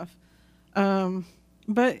and stuff.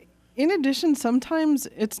 But in addition, sometimes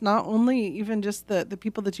it's not only even just the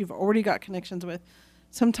people that you've already got connections with.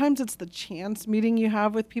 Sometimes it's the chance meeting you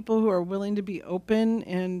have with people who are willing to be open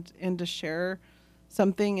and to share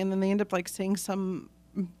something, and then they end up like saying some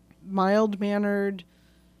mild-mannered,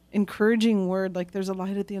 encouraging word, like there's a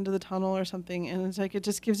light at the end of the tunnel or something, and it's like it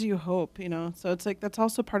just gives you hope, so it's like that's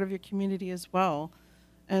also part of your community as well.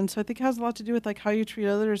 And so I think it has a lot to do with like how you treat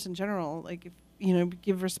others in general, like if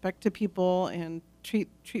give respect to people and treat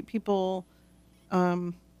people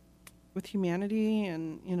with humanity,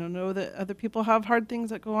 and know that other people have hard things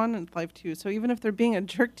that go on in life too. So even if they're being a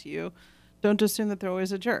jerk to you, don't assume that they're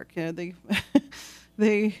always a jerk. They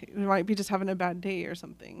they might be just having a bad day or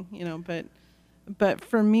something, But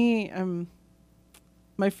for me,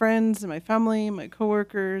 my friends and my family, my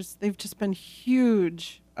coworkers, they've just been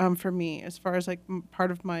huge for me as far as like part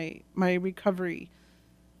of my recovery.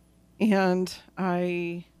 And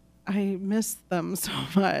I miss them so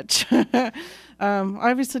much. I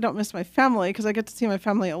obviously don't miss my family because I get to see my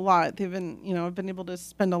family a lot. They've been, I've been able to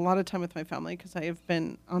spend a lot of time with my family because I have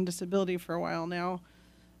been on disability for a while now.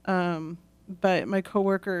 But my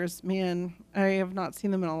coworkers, man, I have not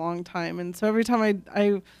seen them in a long time. And so every time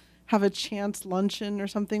I have a chance luncheon or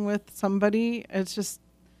something with somebody, it's just,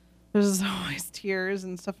 there's always tears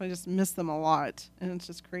and stuff. I just miss them a lot. And it's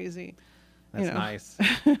just crazy. That's nice.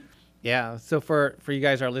 Yeah. So for you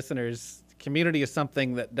guys, our listeners, community is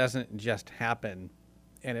something that doesn't just happen.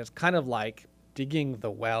 And it's kind of like digging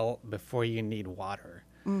the well before you need water.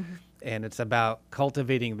 Mm-hmm. And it's about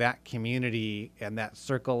cultivating that community and that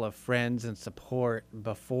circle of friends and support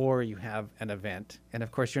before you have an event. And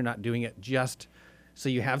of course, you're not doing it just So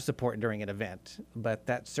you have support during an event, but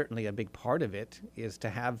that's certainly a big part of it, is to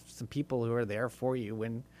have some people who are there for you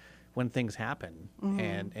when things happen,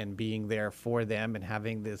 and being there for them and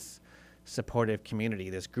having this supportive community,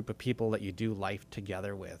 this group of people that you do life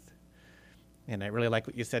together with. And I really like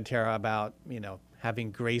what you said, Tara, about,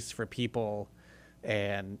 having grace for people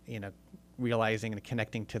and, realizing and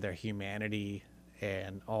connecting to their humanity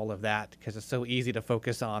and all of that, because it's so easy to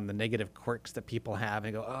focus on the negative quirks that people have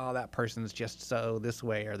and go, oh, that person's just so this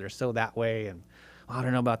way, or they're so that way, and I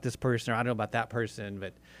don't know about this person, or I don't know about that person.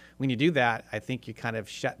 But when you do that, I think you kind of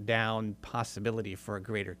shut down possibility for a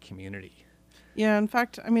greater community. Yeah, in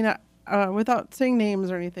fact, I mean, without saying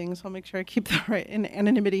names or anything, so I'll make sure I keep the right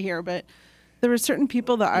anonymity here, but there were certain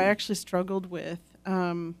people that I actually struggled with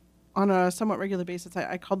on a somewhat regular basis.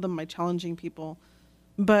 I called them my challenging people.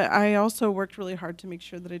 But I also worked really hard to make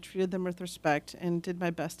sure that I treated them with respect and did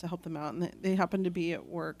my best to help them out. And they happened to be at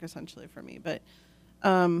work essentially for me. But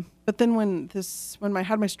then when I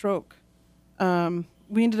had my stroke,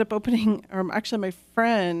 we ended up opening, or actually my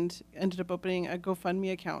friend ended up opening a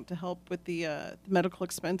GoFundMe account to help with the medical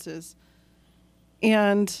expenses.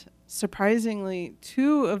 And surprisingly,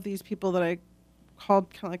 2 of these people that I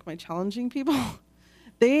called kind of like my challenging people,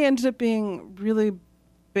 they ended up being really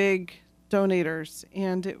big donators,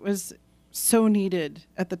 and it was so needed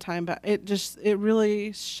at the time, but it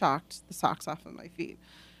really shocked the socks off of my feet.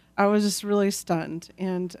 I was just really stunned,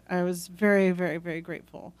 and I was very, very, very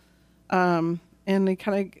grateful. And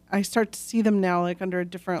I start to see them now like under a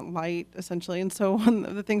different light, essentially. And so one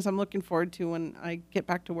of the things I'm looking forward to when I get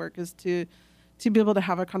back to work is to be able to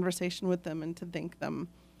have a conversation with them and to thank them,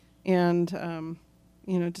 and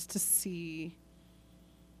just to see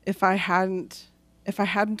if I hadn't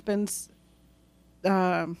been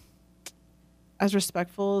as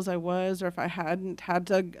respectful as I was, or if I hadn't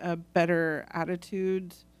had a better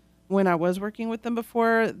attitude when I was working with them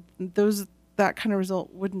before, that kind of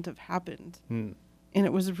result wouldn't have happened. And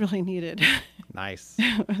it was really needed. Nice.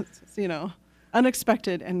 It was,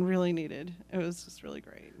 unexpected and really needed. It was just really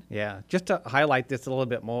great. Yeah. Just to highlight this a little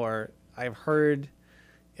bit more, I've heard,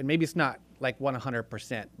 and maybe it's not like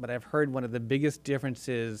 100%, but I've heard one of the biggest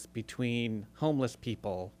differences between homeless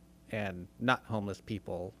people and not homeless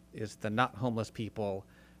people is the not homeless people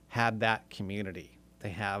had that community.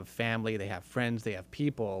 They have family, they have friends, they have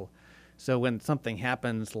people. So when something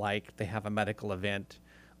happens, like they have a medical event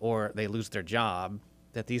or they lose their job,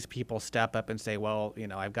 that these people step up and say, well,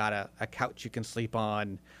 I've got a couch you can sleep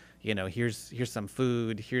on, here's some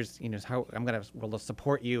food, here's, how we'll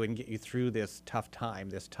support you and get you through this tough time,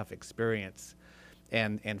 this tough experience.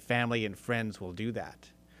 And family and friends will do that.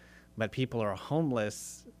 But people are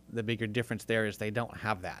homeless, the bigger difference there is they don't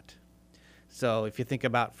have that. So if you think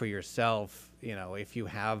about for yourself, if you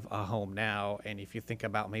have a home now, and if you think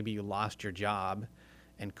about maybe you lost your job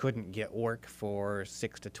and couldn't get work for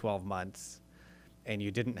 6 to 12 months, and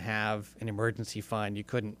you didn't have an emergency fund, you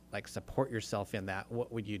couldn't support yourself in that,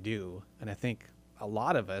 what would you do? And I think a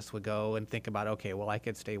lot of us would go and think about, okay, well, I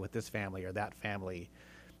could stay with this family or that family.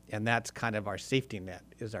 And that's kind of our safety net,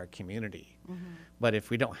 is our community. But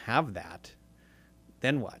if we don't have that,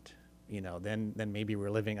 then what? Then maybe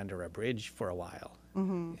we're living under a bridge for a while.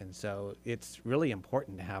 And so it's really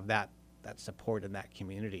important to have that support in that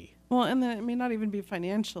community. Well, and then it may not even be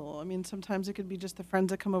financial. I mean, sometimes it could be just the friends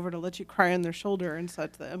that come over to let you cry on their shoulder and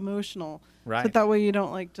such, the emotional. Right. But that way you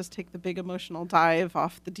don't just take the big emotional dive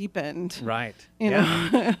off the deep end. Right. You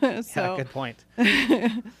know? So, yeah, good point.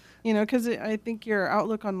 Because I think your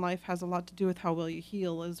outlook on life has a lot to do with how well you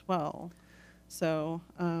heal as well. So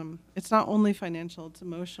it's not only financial, it's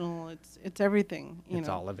emotional, it's everything. It's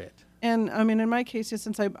all of it. And I mean, in my case,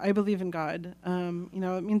 since I believe in God,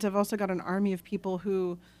 it means I've also got an army of people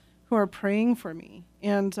who are praying for me.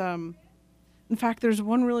 And in fact, there's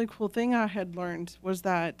one really cool thing I had learned was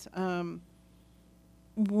that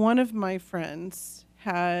one of my friends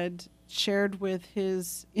had shared with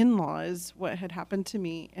his in-laws what had happened to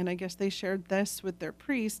me. And I guess they shared this with their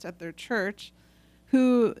priest at their church,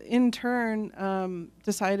 who in turn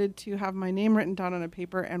decided to have my name written down on a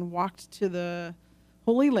paper and walked to the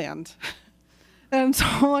Holy Land. And so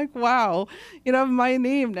I'm like, wow, my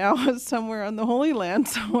name now is somewhere on the Holy Land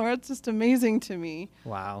somewhere. It's just amazing to me.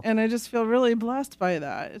 Wow. And I just feel really blessed by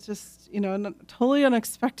that. It's just, totally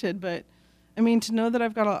unexpected. But I mean, to know that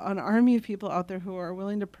I've got an army of people out there who are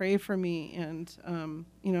willing to pray for me, and,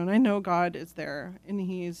 and I know God is there, and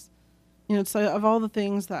he's, it's like, of all the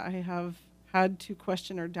things that I have had to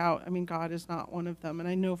question or doubt, I mean, God is not one of them. And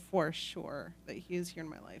I know for sure that he is here in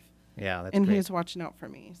my life. Yeah, that's and great. He is watching out for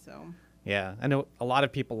me. So. Yeah, I know a lot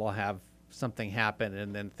of people will have something happen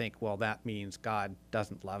and then think, well, that means God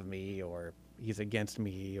doesn't love me, or he's against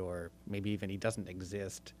me, or maybe even he doesn't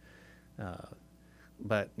exist.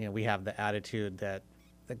 But we have the attitude that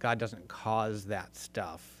God doesn't cause that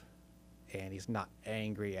stuff, and he's not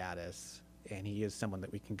angry at us, and he is someone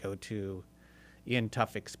that we can go to in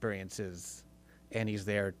tough experiences, and he's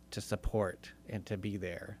there to support and to be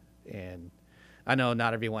there. And I know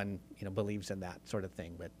not everyone believes in that sort of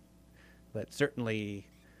thing, but certainly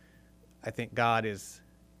I think God is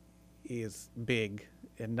big,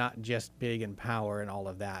 and not just big in power and all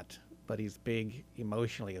of that, but he's big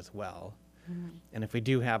emotionally as well. Mm-hmm. And if we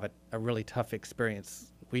do have a really tough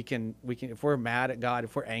experience, we can, if we're mad at God,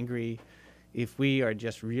 if we're angry, if we are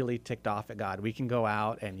just really ticked off at God, we can go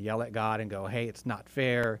out and yell at God and go, hey, it's not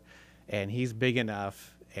fair. And he's big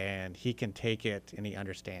enough, and he can take it, and he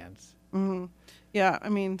understands. Mm-hmm. Yeah, I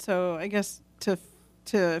mean, so I guess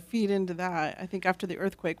to feed into that, I think after the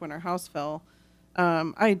earthquake when our house fell,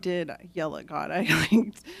 I did yell at God.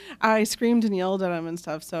 I screamed and yelled at him and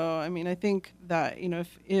stuff. So, I mean, I think that,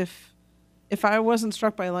 if I wasn't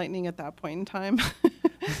struck by lightning at that point in time,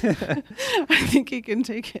 I think he can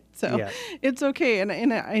take it. So yeah. It's okay.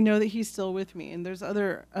 And I know that he's still with me. And there's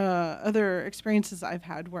other experiences I've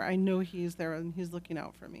had where I know he's there and he's looking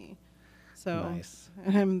out for me. So, nice.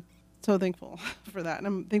 And I'm so thankful for that. And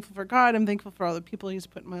I'm thankful for God. I'm thankful for all the people he's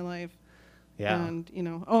put in my life. Yeah. And,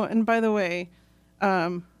 oh, and by the way,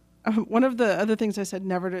 one of the other things I said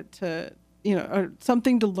never to or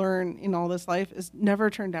something to learn in all this life is never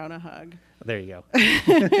turn down a hug. There you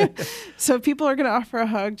go. So if people are going to offer a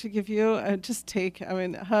hug to give you, just take. I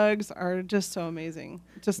mean, hugs are just so amazing.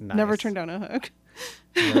 Just never turn down a hug.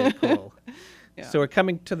 Very cool. Yeah. So we're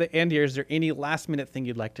coming to the end here. Is there any last minute thing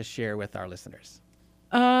you'd like to share with our listeners?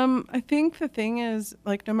 I think the thing is,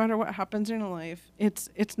 no matter what happens in your life,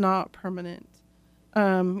 it's not permanent.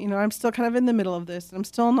 I'm still kind of in the middle of this, and I'm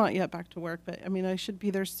still not yet back to work, but I mean, I should be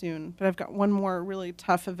there soon. But I've got one more really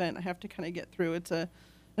tough event I have to kind of get through. It's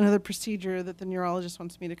another procedure that the neurologist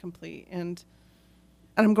wants me to complete, and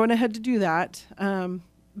I'm going ahead to do that.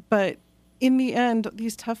 But in the end,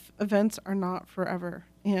 these tough events are not forever,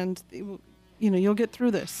 and you'll get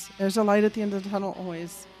through this. There's a light at the end of the tunnel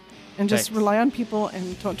always. And just rely on people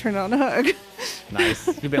and don't turn down a hug. Nice.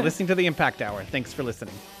 You've been listening to the Impact Hour. Thanks for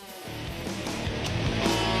listening.